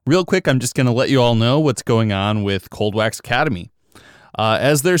Real quick, I'm just going to let you all know what's going on with Cold Wax Academy.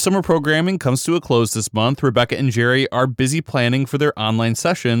 As their summer programming comes to a close this month, Rebecca and Jerry are busy planning for their online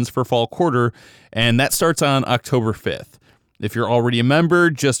sessions for fall quarter, and that starts on October 5th. If you're already a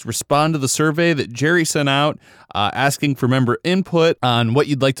member, just respond to the survey that Jerry sent out asking for member input on what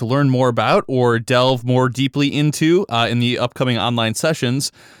you'd like to learn more about or delve more deeply into in the upcoming online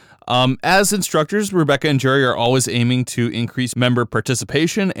sessions. As instructors, Rebecca and Jerry are always aiming to increase member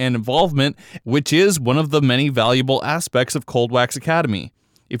participation and involvement, which is one of the many valuable aspects of Cold Wax Academy.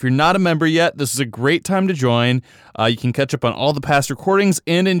 If you're not a member yet, this is a great time to join. You can catch up on all the past recordings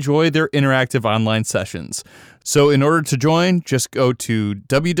and enjoy their interactive online sessions. So in order to join, just go to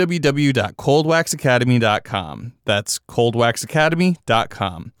www.coldwaxacademy.com. That's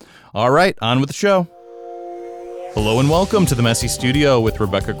coldwaxacademy.com. All right, on with the show. Hello and welcome to the Messy Studio with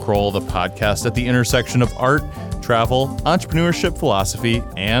Rebecca Kroll, the podcast at the intersection of art, travel, entrepreneurship, philosophy,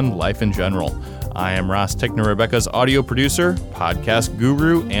 and life in general. I am Ross Tickner, Rebecca's audio producer, podcast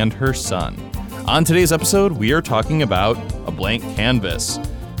guru, and her son. On today's episode, we are talking about a blank canvas.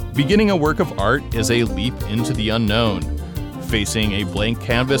 Beginning a work of art is a leap into the unknown. Facing a blank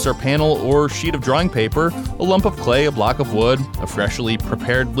canvas or panel or sheet of drawing paper, a lump of clay, a block of wood, a freshly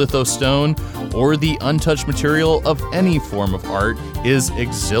prepared lithostone, or the untouched material of any form of art is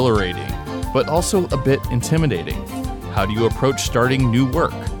exhilarating, but also a bit intimidating. How do you approach starting new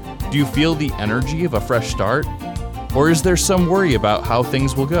work? Do you feel the energy of a fresh start? Or is there some worry about how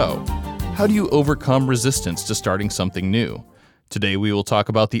things will go? How do you overcome resistance to starting something new? Today we will talk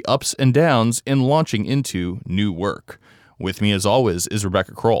about the ups and downs in launching into new work. With me as always is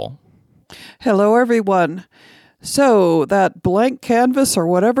Rebecca Kroll. Hello everyone. So that blank canvas or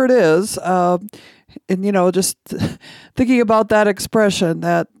whatever it is, just thinking about that expression,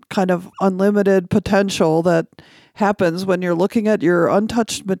 that kind of unlimited potential that happens when you're looking at your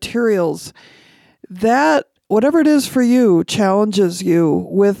untouched materials, that whatever it is for you challenges you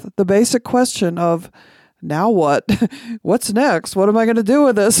with the basic question of, now what? What's next? What am I going to do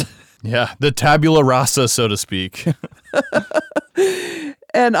with this? Yeah, the tabula rasa, so to speak.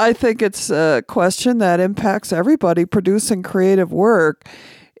 And I think it's a question that impacts everybody producing creative work.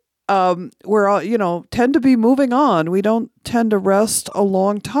 We're all, tend to be moving on. We don't tend to rest a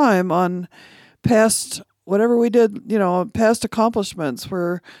long time on past whatever we did, past accomplishments.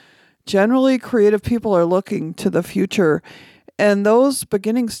 We're generally creative people are looking to the future, and those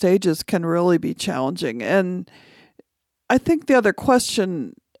beginning stages can really be challenging. And I think the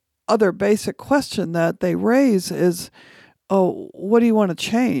other basic question that they raise is, what do you want to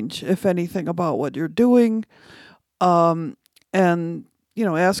change, if anything, about what you're doing? And,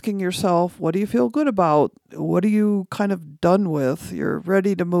 asking yourself, what do you feel good about? What are you kind of done with? You're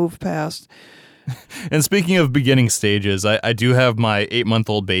ready to move past. And speaking of beginning stages, I do have my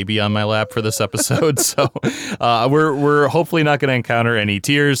 8-month-old baby on my lap for this episode, so we're hopefully not going to encounter any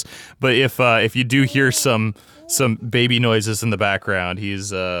tears. But if you do hear some baby noises in the background,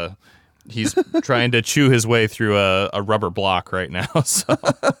 he's trying to chew his way through a rubber block right now. So.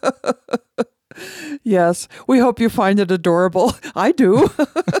 Yes, we hope you find it adorable. I do.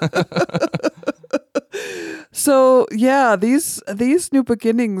 So yeah, these new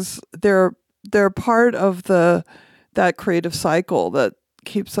beginnings, they're part of that creative cycle that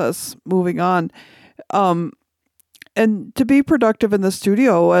keeps us moving on. And to be productive in the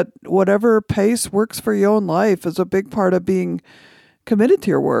studio at whatever pace works for your own life is a big part of being committed to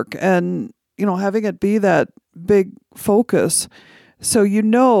your work and, having it be that big focus. So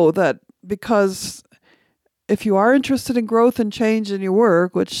that because if you are interested in growth and change in your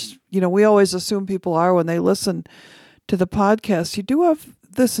work, which, we always assume people are when they listen to the podcast, you do have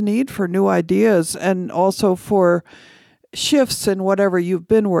this need for new ideas and also for shifts in whatever you've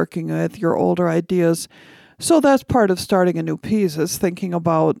been working with, your older ideas. So that's part of starting a new piece, is thinking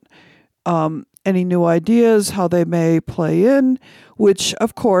about any new ideas, how they may play in, which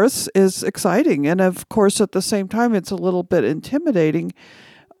of course is exciting. And of course, at the same time, it's a little bit intimidating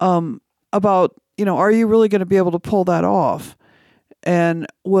about, are you really going to be able to pull that off? And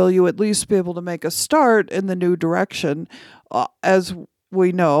will you at least be able to make a start in the new direction? As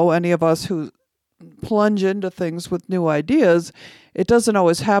we know, any of us who plunge into things with new ideas, it doesn't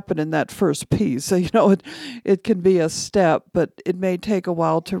always happen in that first piece. So, it can be a step, but it may take a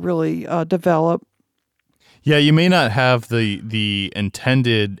while to really develop. Yeah, you may not have the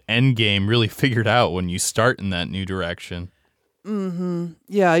intended end game really figured out when you start in that new direction. Mm-hmm.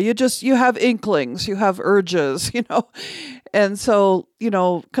 Yeah, you have inklings, you have urges, And so,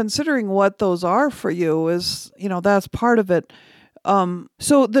 considering what those are for you is, that's part of it.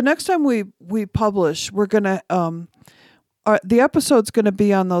 So the next time we publish, we're going to the episode's going to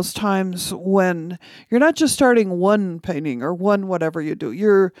be on those times when you're not just starting one painting or one whatever you do.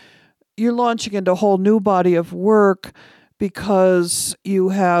 You're launching into a whole new body of work because you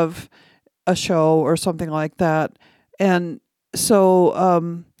have a show or something like that. And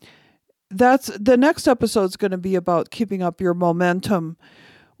so that's the next episode's going to be about keeping up your momentum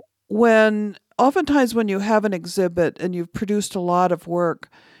oftentimes when you have an exhibit and you've produced a lot of work,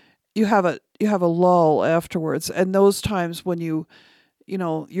 you have a lull afterwards. And those times when you're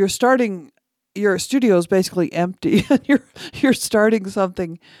starting, your studio is basically empty and you're starting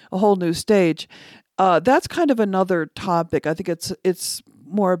something, a whole new stage. That's kind of another topic. I think it's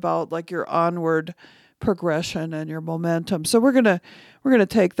more about like your onward progression and your momentum. So we're gonna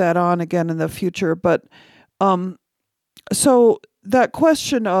take that on again in the future. But so that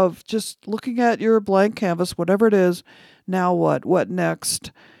question of just looking at your blank canvas, whatever it is, now what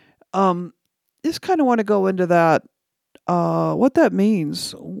next? Just kind of want to go into that, what that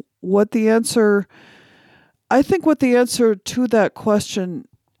means, I think what the answer to that question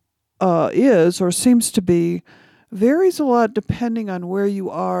is or seems to be varies a lot depending on where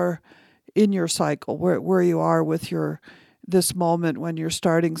you are in your cycle, where you are with this moment when you're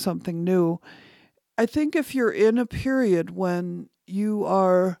starting something new. I think if you're in a period when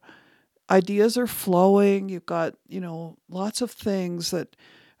ideas are flowing, you've got, lots of things that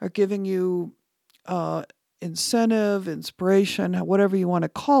are giving you incentive, inspiration, whatever you want to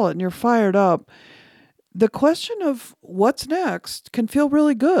call it, and you're fired up, the question of what's next can feel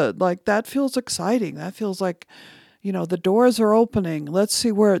really good. Like that feels exciting. That feels like, the doors are opening. Let's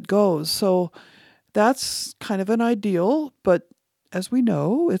see where it goes. So that's kind of an ideal, but as we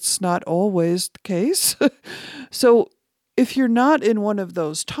know, it's not always the case. So if you're not in one of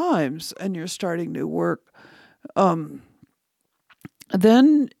those times and you're starting new work, then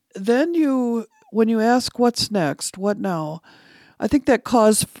when you ask what's next, what now, I think that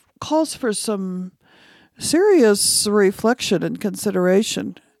calls for some serious reflection and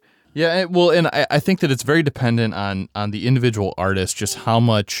consideration. Yeah, well, and I think that it's very dependent on the individual artist, just how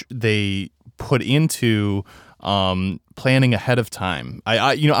much they put into planning ahead of time.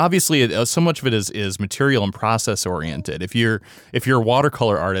 I obviously so much of it is material and process oriented. If you're a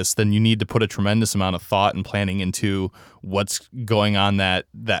watercolor artist, then you need to put a tremendous amount of thought and planning into what's going on that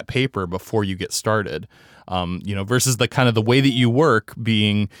paper before you get started. Versus the kind of the way that you work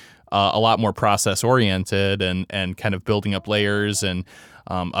being a lot more process oriented and kind of building up layers, and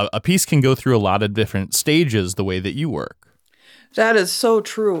a piece can go through a lot of different stages the way that you work. That is so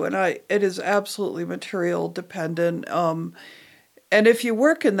true, and it is absolutely material dependent. And if you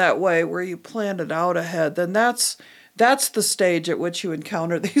work in that way where you plan it out ahead, then that's the stage at which you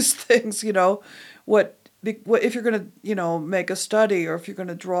encounter these things. What if you're going to make a study, or if you're going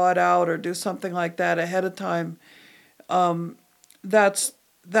to draw it out or do something like that ahead of time, that's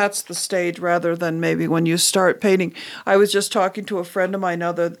the stage rather than maybe when you start painting. I was just talking to a friend of mine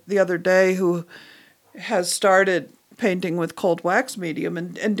the other day who has started painting with cold wax medium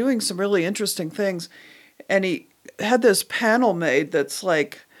and doing some really interesting things. And he had this panel made that's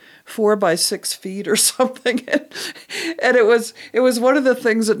like 4 by 6 feet or something. And it was one of the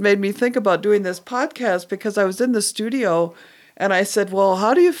things that made me think about doing this podcast, because I was in the studio and I said, well,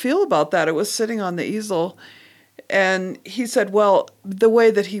 how do you feel about that? It was sitting on the easel. And he said, well, the way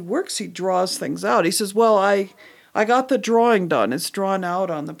that he works, he draws things out. He says, well, I got the drawing done. It's drawn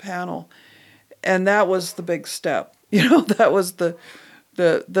out on the panel. And that was the big step. That was the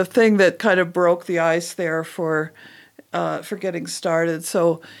thing that kind of broke the ice there for getting started.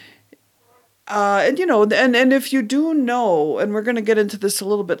 So, and if you do know, and we're going to get into this a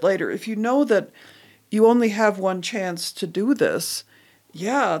little bit later, if you know that you only have one chance to do this,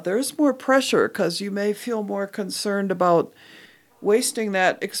 yeah, there's more pressure because you may feel more concerned about wasting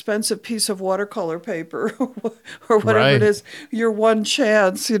that expensive piece of watercolor paper or whatever Right. It is, your one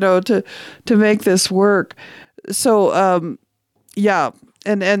chance, to make this work. So, yeah.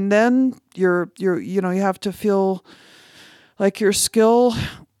 And then you have to feel like your skill,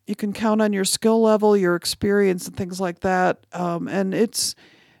 you can count on your skill level, your experience and things like that. And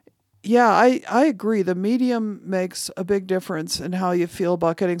I agree. The medium makes a big difference in how you feel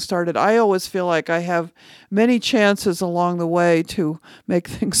about getting started. I always feel like I have many chances along the way to make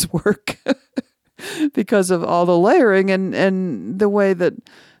things work because of all the layering and the way that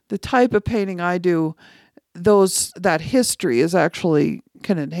the type of painting I do, that history is actually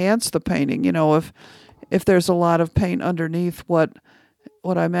can enhance the painting. If there's a lot of paint underneath what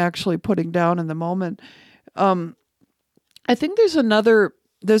I'm actually putting down in the moment. I think there's another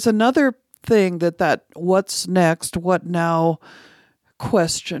thing that what's next, what now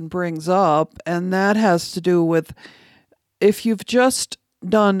question brings up, and that has to do with if you've just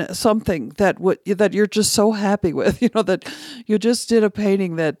done something that you're just so happy with, that you just did a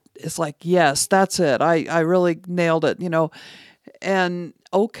painting that is like, yes, that's it. I really nailed it, and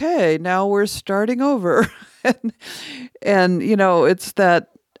okay, now we're starting over. and it's that,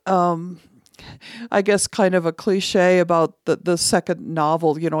 I guess kind of a cliche about the second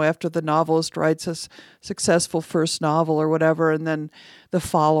novel, after the novelist writes a successful first novel or whatever, and then the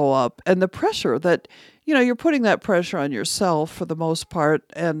follow-up and the pressure that, you're putting that pressure on yourself for the most part.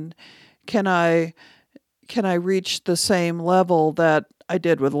 And can I reach the same level that I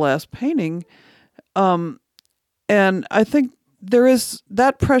did with the last painting? And I think there is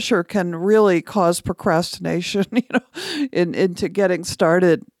that pressure can really cause procrastination, into getting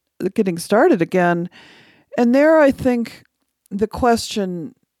started again. And there, I think the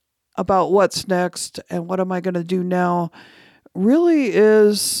question about what's next and what am I going to do now really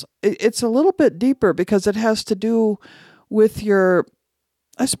it's a little bit deeper, because it has to do with your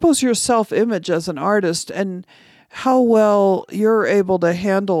self-image as an artist and how well you're able to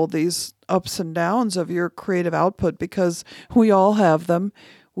handle these ups and downs of your creative output, because we all have them.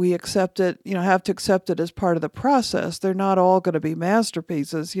 We accept it, have to accept it as part of the process. They're not all going to be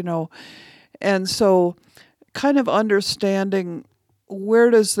masterpieces, And so kind of understanding, where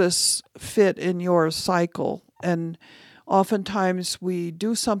does this fit in your cycle? And oftentimes we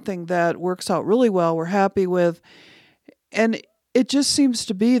do something that works out really well, we're happy with, and it just seems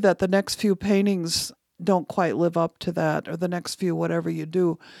to be that the next few paintings don't quite live up to that, or the next few whatever you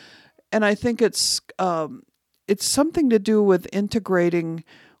do. And I think it's something to do with integrating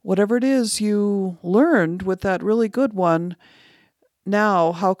whatever it is you learned with that really good one.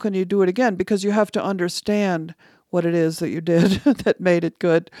 Now, how can you do it again? Because you have to understand what it is that you did that made it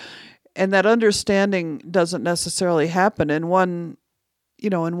good. And that understanding doesn't necessarily happen in one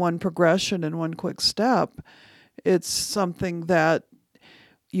progression, in one quick step. It's something that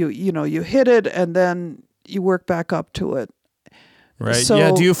you hit it and then you work back up to it. Right. So,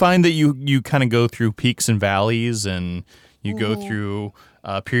 yeah. Do you find that you kind of go through peaks and valleys, and you go through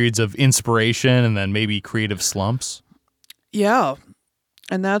periods of inspiration and then maybe creative slumps? Yeah.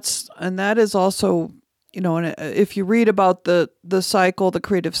 And that is also, and if you read about the cycle, the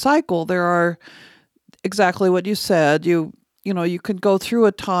creative cycle, there are exactly what you said. You can go through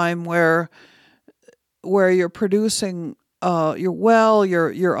a time where you're producing,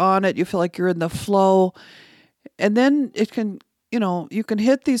 you're on it, you feel like you're in the flow, and then it can, you can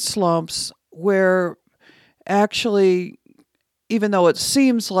hit these slumps where actually, even though it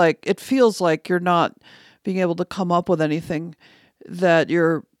feels like you're not being able to come up with anything, that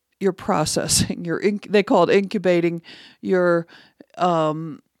you're processing, they call it incubating,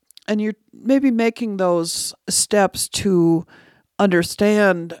 and you're maybe making those steps to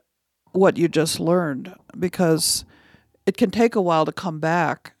understand what you just learned, because it can take a while to come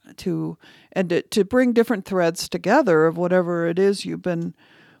back to bring different threads together of whatever it is you've been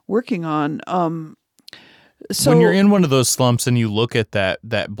working on. So when you're in one of those slumps and you look at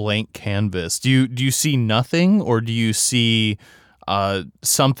that blank canvas, do you see nothing, or do you see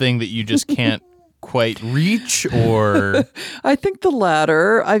something that you just can't quite reach? Or I think the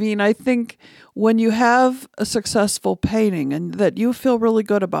latter. I mean, I think when you have a successful painting and that you feel really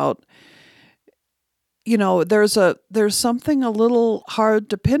good about, there's something a little hard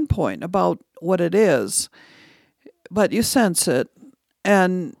to pinpoint about what it is, but you sense it.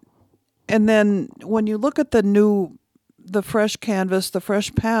 And then when you look at the fresh canvas, the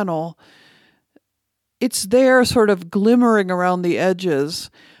fresh panel, it's there sort of glimmering around the edges,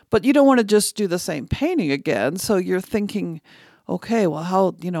 but you don't want to just do the same painting again. So you're thinking, okay, well,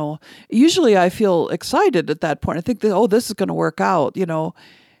 how, usually I feel excited at that point. I think that, this is going to work out,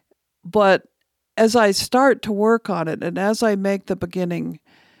 but as I start to work on it and as I make the beginning,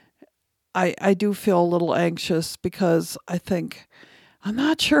 I do feel a little anxious, because I think, I'm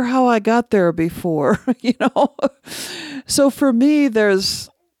not sure how I got there before, So for me, there is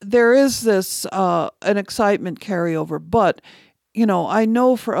this an excitement carryover, but I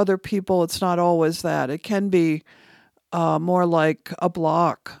know for other people it's not always that. It can be more like a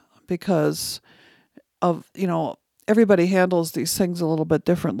block, because of everybody handles these things a little bit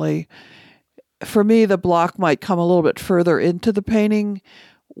differently. For me, the block might come a little bit further into the painting,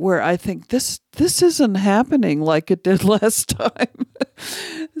 where I think this isn't happening like it did last time.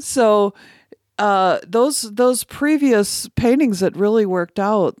 So those previous paintings that really worked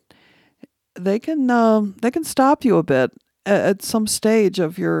out, they can stop you a bit at some stage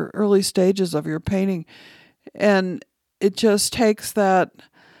of your early stages of your painting, and it just takes that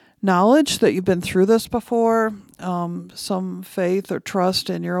knowledge that you've been through this before, some faith or trust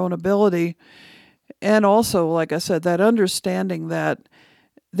in your own ability, And also, like I said, that understanding that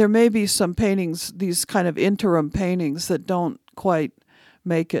there may be some paintings, these kind of interim paintings that don't quite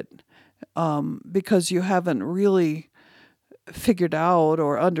make it because you haven't really figured out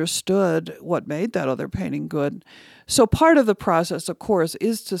or understood what made that other painting good. So part of the process, of course,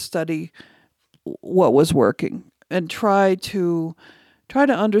 is to study what was working and try to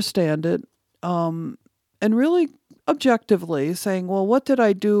understand it, and really objectively saying, well, what did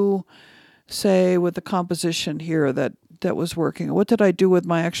I do, say, with the composition here that was working? What did I do with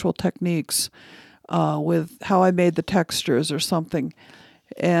my actual techniques, with how I made the textures or something?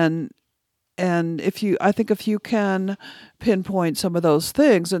 And I think if you can pinpoint some of those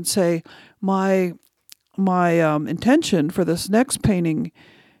things and say, my intention for this next painting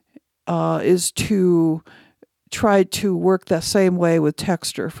is to try to work the same way with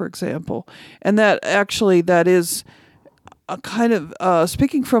texture, for example, and that is a kind of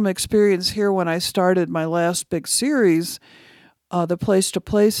speaking from experience here. When I started my last big series, the Place to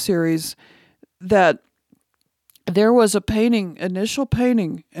Place series, that there was a initial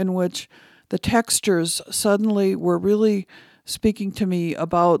painting in which the textures suddenly were really speaking to me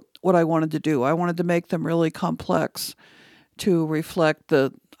about what I wanted to do. I wanted to make them really complex to reflect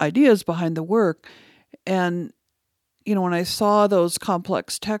the ideas behind the work. And, when I saw those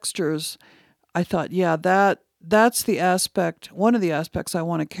complex textures, I thought, yeah, that's the aspect, one of the aspects I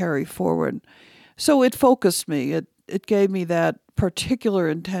want to carry forward. So it focused me. It gave me that particular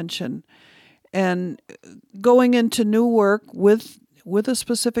intention. And going into new work with a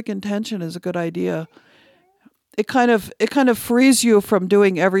specific intention is a good idea. It kind of frees you from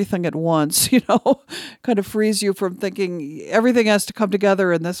doing everything at once, kind of frees you from thinking everything has to come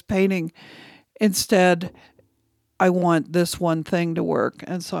together in this painting. Instead, I want this one thing to work,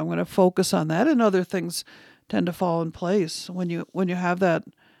 and so I'm going to focus on that, and other things tend to fall in place when you have that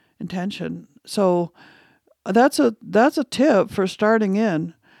intention. So that's a tip for starting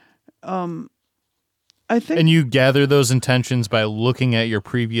in. I think. And you gather those intentions by looking at your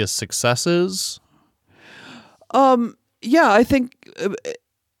previous successes? Yeah, I think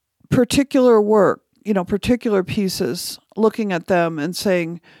particular work, particular pieces, looking at them and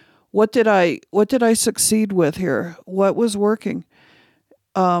saying, what did I succeed with here? What was working?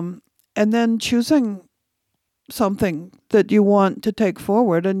 And then choosing something that you want to take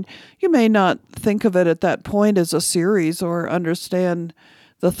forward. And you may not think of it at that point as a series or understand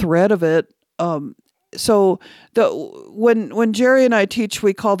the thread of it. So when Jerry and I teach,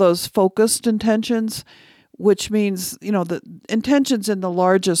 we call those focused intentions, which means, the intentions in the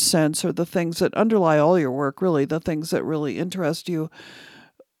largest sense are the things that underlie all your work, really, the things that really interest you.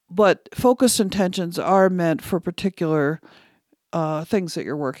 But focused intentions are meant for particular things that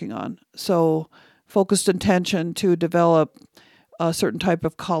you're working on. So focused intention to develop a certain type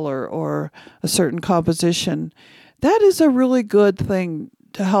of color or a certain composition, that is a really good thing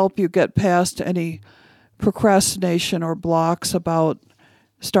to help you get past any procrastination or blocks about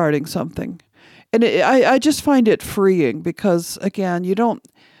starting something. And I just find it freeing because, again, you don't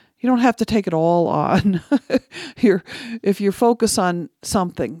have to take it all on. If you focus on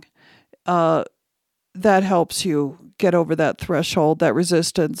something, that helps you get over that threshold, that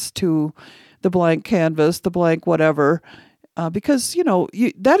resistance to the blank canvas, the blank whatever, because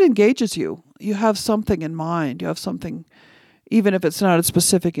that engages you. You have something in mind. You have something, even if it's not a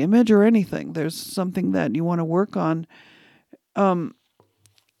specific image or anything. There's something that you want to work on, and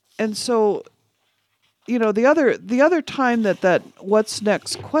so. The other time that what's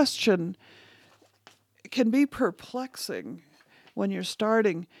next question can be perplexing when you're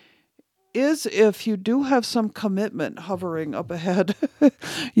starting is if you do have some commitment hovering up ahead.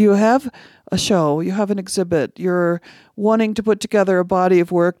 You have a show, you have an exhibit, you're wanting to put together a body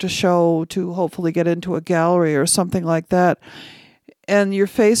of work to show, to hopefully get into a gallery or something like that, and you're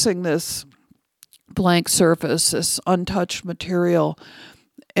facing this blank surface, this untouched material.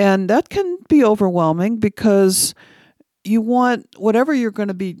 And that can be overwhelming because you want whatever you're going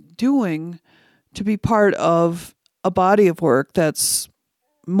to be doing to be part of a body of work that's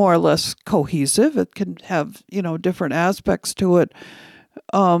more or less cohesive. It can have, different aspects to it.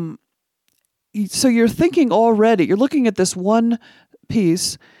 So you're thinking already, you're looking at this one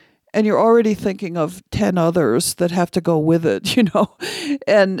piece and you're already thinking of 10 others that have to go with it,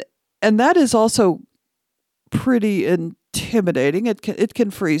 And that is also pretty intimidating. It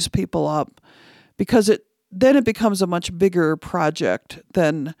can freeze people up because it becomes a much bigger project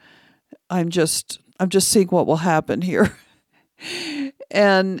than I'm just seeing what will happen here.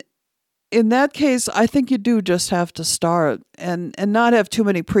 And in that case, I think you do just have to start and not have too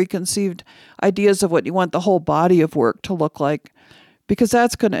many preconceived ideas of what you want the whole body of work to look like, because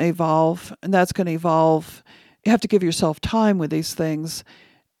that's going to evolve, and that's going to evolve. You have to give yourself time with these things.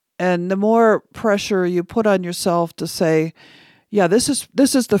 And the more pressure you put on yourself to say, yeah, this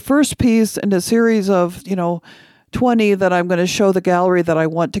is the first piece in a series of, 20 that I'm going to show the gallery that I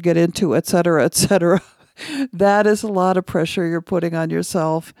want to get into, et cetera, et cetera. That is a lot of pressure you're putting on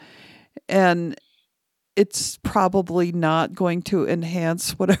yourself. And it's probably not going to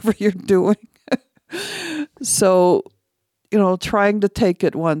enhance whatever you're doing. So, trying to take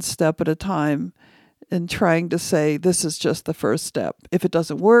it one step at a time and trying to say, this is just the first step. If it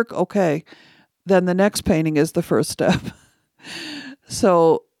doesn't work, okay, then the next painting is the first step.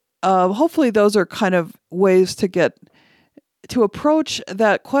 So hopefully those are kind of ways to approach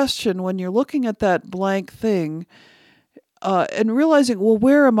that question when you're looking at that blank thing and realizing, well,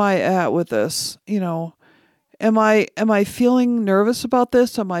 where am I at with this? Am I feeling nervous about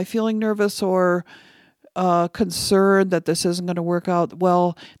this? Am I feeling nervous or concerned that this isn't going to work out?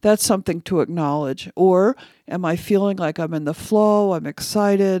 Well, that's something to acknowledge. Or am I feeling like I'm in the flow? I'm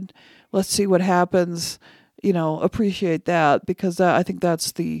excited. Let's see what happens. Appreciate that, because I think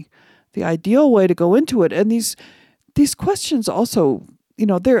that's the ideal way to go into it. And these questions also,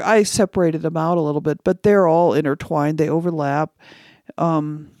 I separated them out a little bit, but they're all intertwined. They overlap.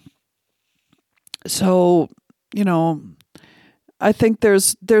 So, I think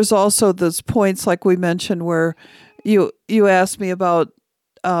there's also those points like we mentioned where you asked me about,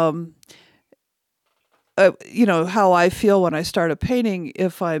 how I feel when I start a painting.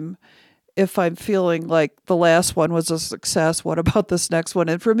 If I'm feeling like the last one was a success, what about this next one?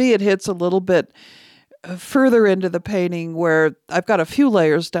 And for me, it hits a little bit further into the painting where I've got a few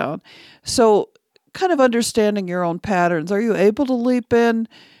layers down. So kind of understanding your own patterns. Are you able to leap in?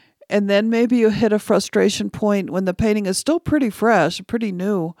 And then maybe you hit a frustration point when the painting is still pretty fresh, pretty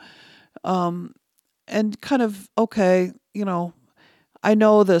new. And kind of, okay, I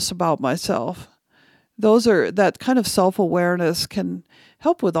know this about myself. That kind of self-awareness can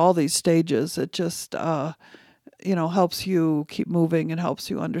help with all these stages. It just, helps you keep moving and helps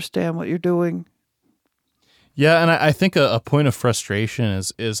you understand what you're doing. Yeah, and I think a point of frustration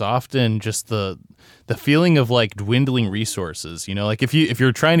is often just the feeling of like dwindling resources. Like if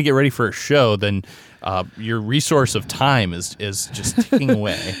you're trying to get ready for a show, then your resource of time is just ticking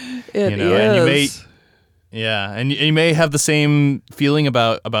away. It is. And you may have the same feeling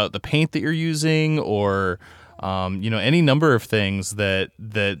about the paint that you're using, or any number of things that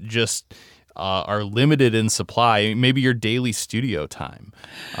just are limited in supply. Maybe your daily studio time,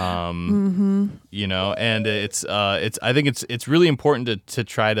 and it's I think it's really important to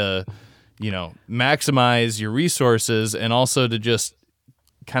try to maximize your resources, and also to just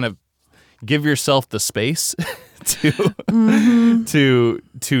kind of give yourself the space to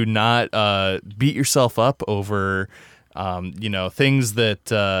not beat yourself up over things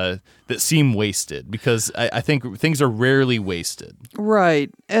that seem wasted, because I think things are rarely wasted.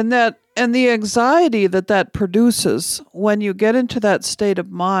 Right. And the anxiety that produces when you get into that state of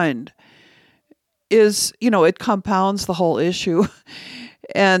mind is, it compounds the whole issue.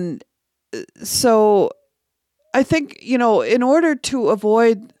 And so I think, in order to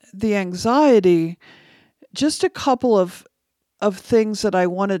avoid the anxiety, just a couple of things that I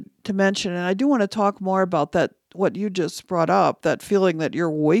wanted to mention, and I do want to talk more about that, what you just brought up, that feeling that you're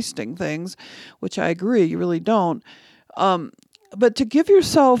wasting things, which I agree, you really don't. But to give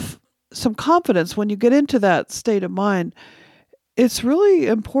yourself some confidence when you get into that state of mind, it's really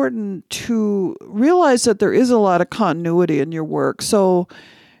important to realize that there is a lot of continuity in your work. So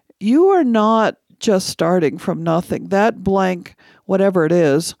you are not just starting from nothing. That blank, whatever it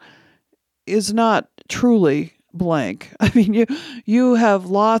is not truly blank. I mean, you have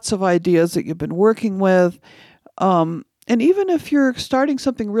lots of ideas that you've been working with. And even if you're starting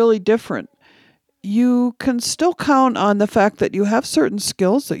something really different, you can still count on the fact that you have certain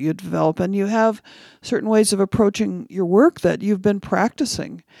skills that you develop, and you have certain ways of approaching your work that you've been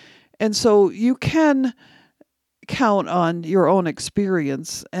practicing. And so you can count on your own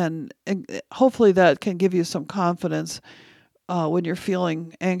experience, and hopefully that can give you some confidence when you're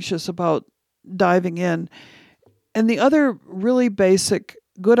feeling anxious about diving in. And the other really basic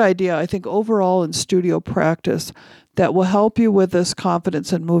good idea, I think, overall in studio practice that will help you with this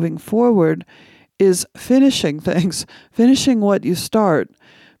confidence and moving forward is finishing things, finishing what you start.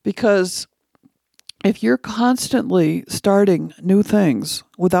 Because if you're constantly starting new things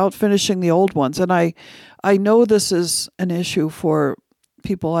without finishing the old ones, and I know this is an issue for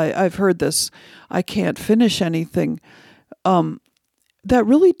people, I've heard this, I can't finish anything, that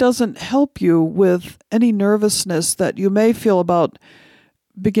really doesn't help you with any nervousness that you may feel about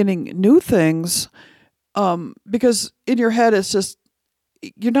beginning new things, because in your head it's just,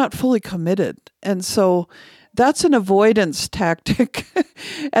 you're not fully committed. And so that's an avoidance tactic.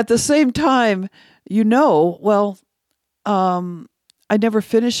 At the same time, well, I never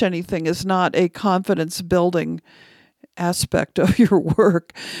finish anything is not a confidence building aspect of your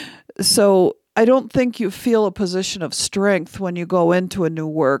work. So I don't think you feel a position of strength when you go into a new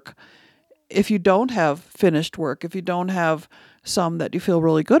work. If you don't have finished work, if you don't have some that you feel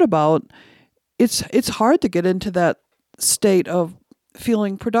really good about, it's hard to get into that state of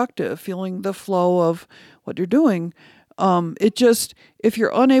feeling productive, feeling the flow of what you're doing. If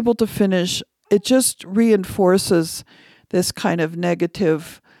you're unable to finish, it just reinforces this kind of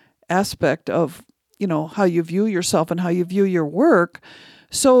negative aspect of, how you view yourself and how you view your work.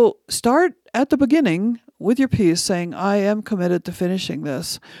 So start at the beginning with your piece saying, I am committed to finishing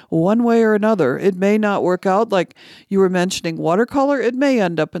this one way or another. It may not work out. Like you were mentioning watercolor, it may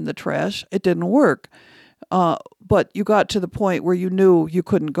end up in the trash. It didn't work. But you got to the point where you knew you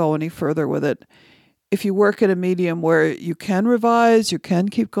couldn't go any further with it. If you work in a medium where you can revise, you can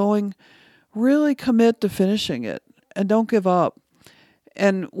keep going, really commit to finishing it and don't give up.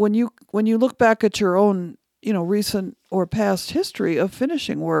 And when you look back at your own, recent or past history of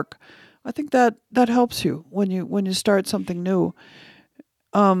finishing work, I think that helps you when you start something new.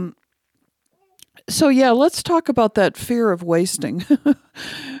 So yeah, let's talk about that fear of wasting,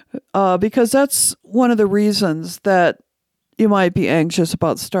 because that's one of the reasons that you might be anxious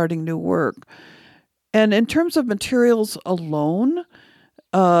about starting new work. And in terms of materials alone,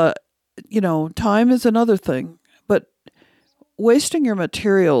 time is another thing, but wasting your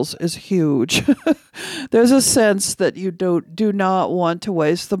materials is huge. There's a sense that you do not want to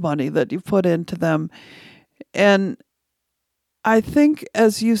waste the money that you put into them. And I think,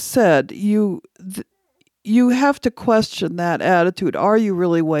 as you said, you have to question that attitude. Are you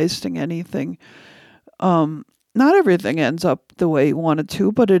really wasting anything? Not everything ends up the way you wanted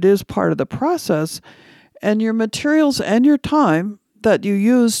to, but it is part of the process. And your materials and your time that you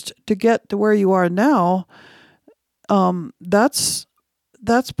used to get to where you are now, that's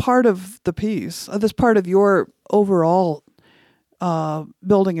part of the piece. That's part of your overall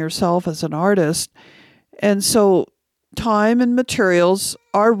building yourself as an artist. And so time and materials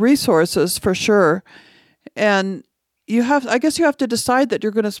are resources for sure. And I guess you have to decide that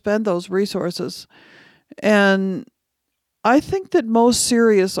you're going to spend those resources. And I think that most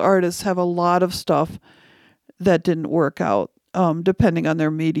serious artists have a lot of stuff that didn't work out, depending on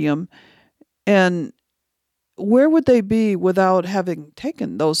their medium. And where would they be without having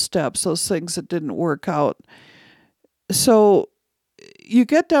taken those steps, those things that didn't work out? So you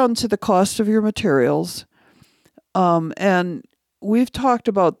get down to the cost of your materials. And we've talked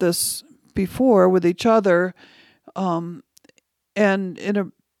about this before with each other, and in a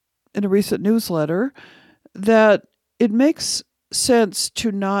recent newsletter, that it makes sense to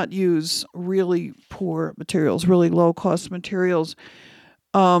not use really poor materials, really low cost materials.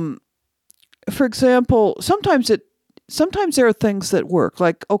 For example, sometimes there are things that work.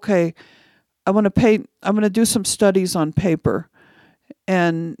 Like, okay, I'm going to do some studies on paper.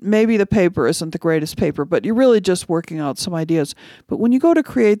 And maybe the paper isn't the greatest paper, but you're really just working out some ideas. But when you go to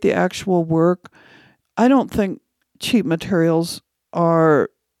create the actual work, I don't think cheap materials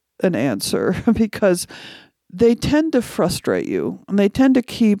are an answer because they tend to frustrate you, and they tend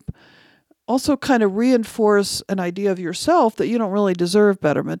to also kind of reinforce an idea of yourself that you don't really deserve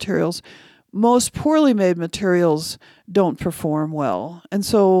better materials. Most poorly made materials don't perform well. And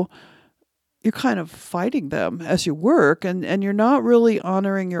so you're kind of fighting them as you work, and you're not really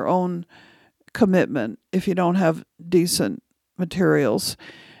honoring your own commitment if you don't have decent materials.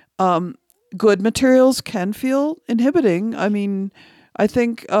 Good materials can feel inhibiting. I mean, I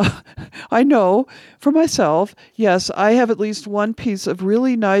think, I know for myself, yes, I have at least one piece of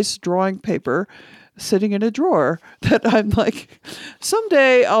really nice drawing paper sitting in a drawer that I'm like,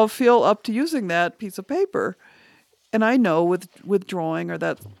 someday I'll feel up to using that piece of paper. And I know with drawing or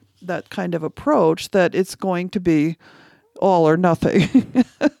that kind of approach that it's going to be all or nothing.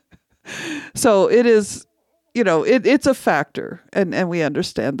 So it is, it's a factor, and we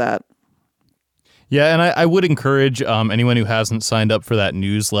understand that. Yeah, and I would encourage anyone who hasn't signed up for that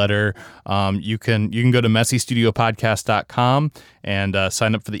newsletter, you can go to messystudiopodcast.com and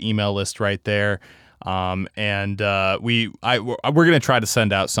sign up for the email list right there. We're going to try to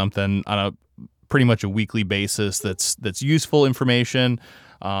send out something on a pretty much a weekly basis that's useful information.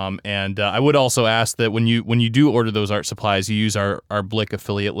 I would also ask that when you do order those art supplies, you use our Blick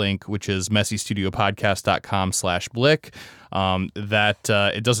affiliate link, which is messystudiopodcast.com/Blick.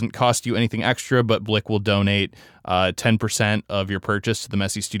 It doesn't cost you anything extra, but Blick will donate 10% of your purchase to the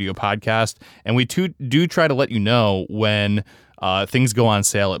Messy Studio Podcast. And we do try to let you know when things go on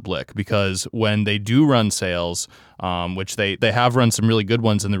sale at Blick, because when they do run sales, which they have run some really good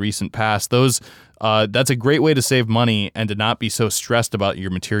ones in the recent past, that's a great way to save money and to not be so stressed about your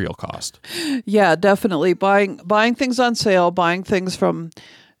material cost. Yeah, definitely. Buying things on sale, buying things from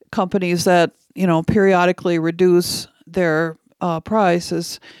companies that, periodically reduce their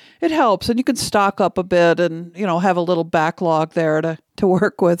prices, it helps. And you can stock up a bit and, have a little backlog there to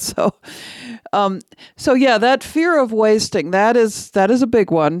work with. So yeah, that fear of wasting, that is a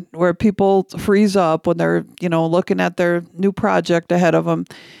big one, where people freeze up when they're, looking at their new project ahead of them.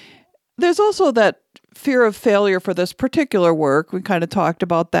 There's also that fear of failure for this particular work. We kind of talked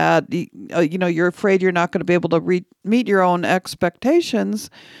about that. You're afraid you're not going to be able to meet your own expectations.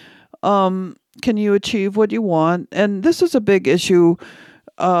 Can you achieve what you want? And this is a big issue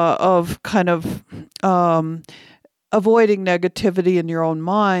of kind of avoiding negativity in your own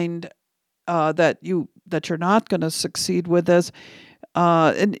mind, that you're not going to succeed with this.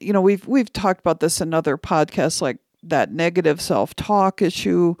 And we've talked about this in other podcasts, like that negative self-talk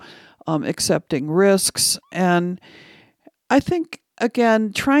issue, accepting risks. And I think,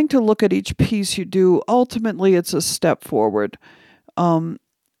 again, trying to look at each piece you do, ultimately it's a step forward.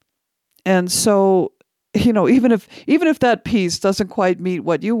 And so, even if that piece doesn't quite meet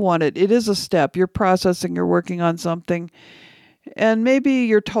what you wanted, it is a step. You're processing, you're working on something. And maybe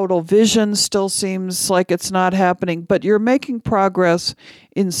your total vision still seems like it's not happening, but you're making progress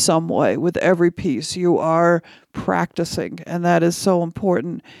in some way with every piece. You are practicing, and that is so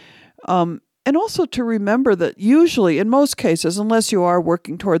important. And also to remember that usually, in most cases, unless you are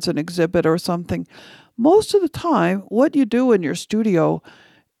working towards an exhibit or something, most of the time, what you do in your studio,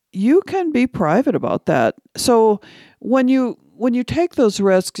 you can be private about that. So when you take those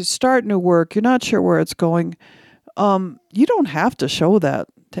risks, you start new work, you're not sure where it's going, you don't have to show that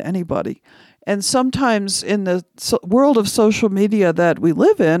to anybody. And sometimes in the world of social media that we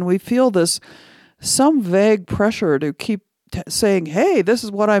live in, we feel some vague pressure to keep saying, hey, this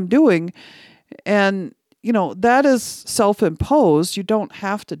is what I'm doing. And, that is self-imposed. You don't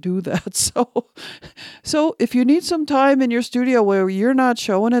have to do that. So if you need some time in your studio where you're not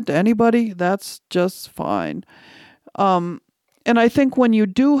showing it to anybody, that's just fine. And I think when you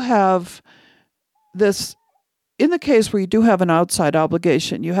do have this, in the case where you do have an outside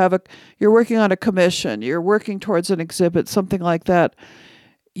obligation, you're working on a commission, you're working towards an exhibit, something like that,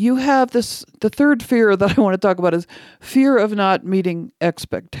 you have the third fear that I want to talk about is fear of not meeting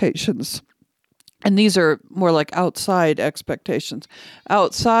expectations. And these are more like outside expectations,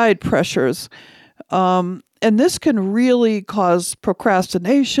 outside pressures. And this can really cause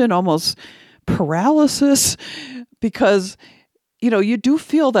procrastination, almost paralysis, because, you do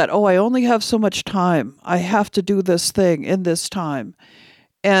feel that, I only have so much time. I have to do this thing in this time.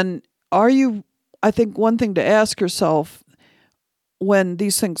 And I think one thing to ask yourself when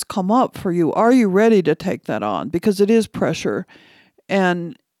these things come up for you, are you ready to take that on? Because it is pressure.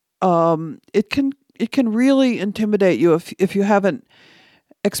 And it can really intimidate you if you haven't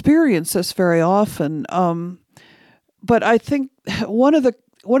experienced this very often. But I think one of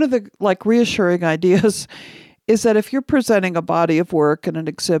the like reassuring ideas is that if you're presenting a body of work in an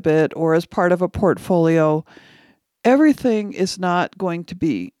exhibit or as part of a portfolio, everything is not going to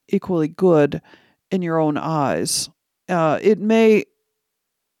be equally good in your own eyes. I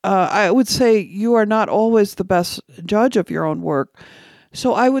would say you are not always the best judge of your own work.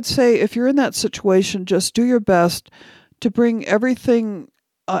 So I would say if you're in that situation, just do your best to bring everything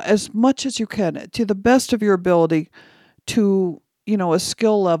as much as you can to the best of your ability to, a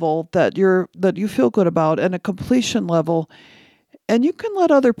skill level that you feel good about and a completion level. And you can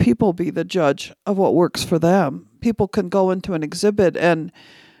let other people be the judge of what works for them. People can go into an exhibit and,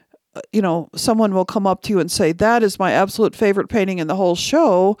 someone will come up to you and say, that is my absolute favorite painting in the whole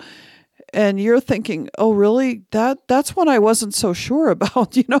show. And you're thinking, oh, really? That's one I wasn't so sure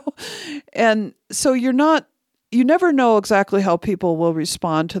about, And so you never know exactly how people will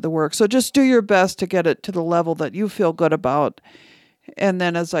respond to the work. So just do your best to get it to the level that you feel good about. And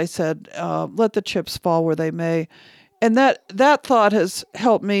then, as I said, let the chips fall where they may. And that thought has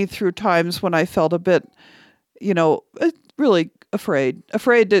helped me through times when I felt a bit, really afraid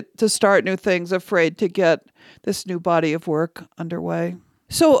to start new things, afraid to get this new body of work underway.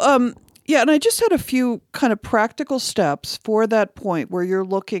 So, and I just had a few kind of practical steps for that point where you're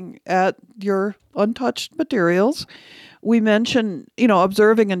looking at your untouched materials. We mentioned,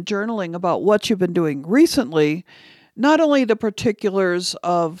 observing and journaling about what you've been doing recently, not only the particulars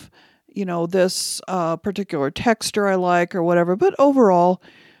of, this particular texture I like or whatever, but overall,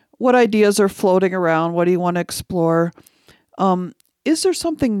 what ideas are floating around? What do you want to explore? Is there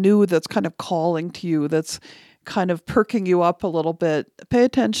something new that's kind of calling to you that's kind of perking you up a little bit, pay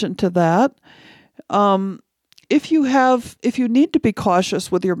attention to that. If you need to be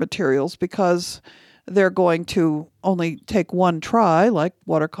cautious with your materials because they're going to only take one try, like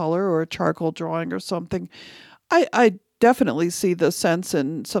watercolor or a charcoal drawing or something, I definitely see the sense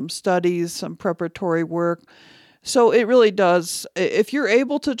in some studies, some preparatory work. So it really does. If you're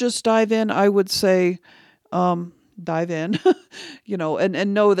able to just dive in, I would say dive in,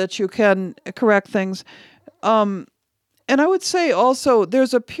 and know that you can correct things. And I would say also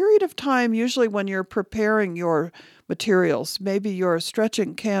there's a period of time usually when you're preparing your materials. Maybe you're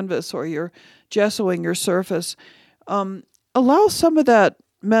stretching canvas or you're gessoing your surface. Allow some of that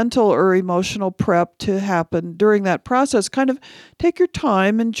mental or emotional prep to happen during that process. Kind of take your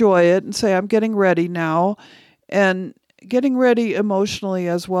time, enjoy it, and say, I'm getting ready now. And getting ready emotionally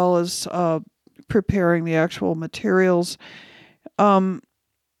as well as preparing the actual materials. And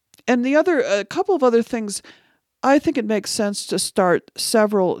a couple of other things, I think it makes sense to start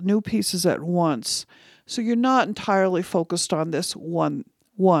several new pieces at once. So you're not entirely focused on this one,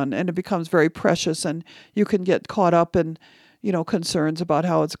 and it becomes very precious, and you can get caught up in, concerns about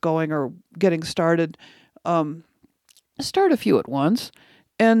how it's going or getting started. Start a few at once,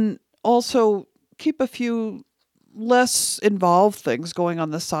 and also keep a few less involved things going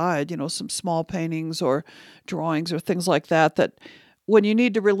on the side, some small paintings or drawings or things like that when you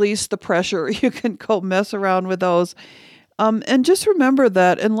need to release the pressure, you can go mess around with those. And just remember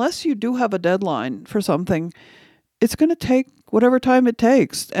that unless you do have a deadline for something, it's going to take whatever time it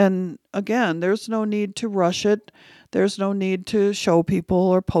takes. And again, there's no need to rush it. There's no need to show people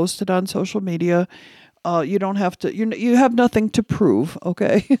or post it on social media. You don't have to, you have nothing to prove,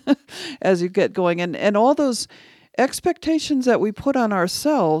 okay, as you get going. And all those expectations that we put on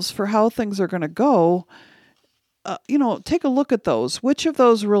ourselves for how things are going to go, take a look at those. Which of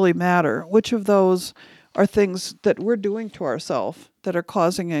those really matter? Which of those are things that we're doing to ourselves that are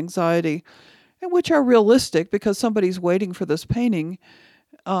causing anxiety, and which are realistic because somebody's waiting for this painting,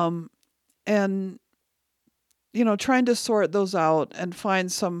 and trying to sort those out and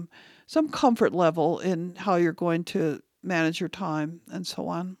find some comfort level in how you're going to manage your time and so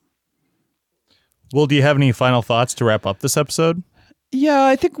on. Well, do you have any final thoughts to wrap up this episode? Yeah,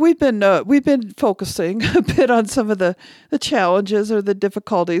 I think we've been focusing a bit on some of the challenges or the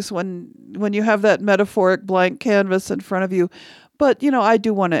difficulties when you have that metaphoric blank canvas in front of you. But, I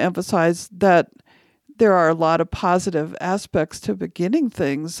do want to emphasize that there are a lot of positive aspects to beginning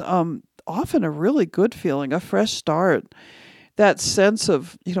things. Often a really good feeling, a fresh start, that sense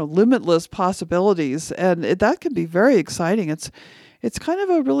of, limitless possibilities. And that can be very exciting. It's kind of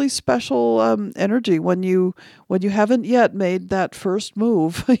a really special energy when you haven't yet made that first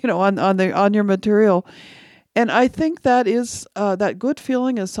move, on your material. And I think that is that good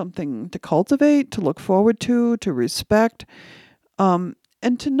feeling is something to cultivate, to look forward to respect, and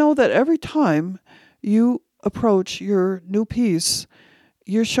to know that every time you approach your new piece,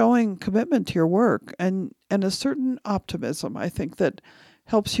 you're showing commitment to your work and a certain optimism, I think, that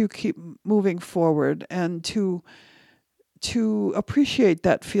helps you keep moving forward and to appreciate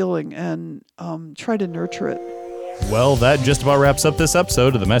that feeling and try to nurture it. Well, that just about wraps up this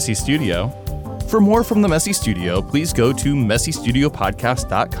episode of The Messy Studio. For more from The Messy Studio, please go to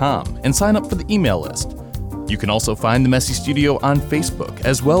messystudiopodcast.com and sign up for the email list. You can also find The Messy Studio on Facebook,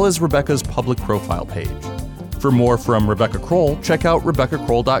 as well as Rebecca's public profile page. For more from Rebecca Kroll, check out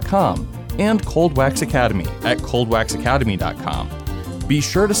RebeccaKroll.com and Cold Wax Academy at coldwaxacademy.com. Be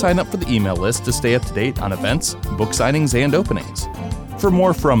sure to sign up for the email list to stay up to date on events, book signings, and openings. For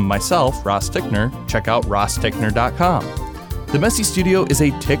more from myself, Ross Tickner, check out rosstickner.com. The Messy Studio is a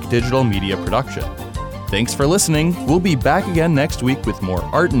Tick Digital Media production. Thanks for listening. We'll be back again next week with more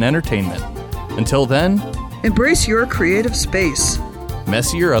art and entertainment. Until then, embrace your creative space,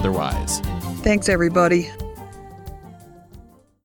 messy or otherwise. Thanks, everybody.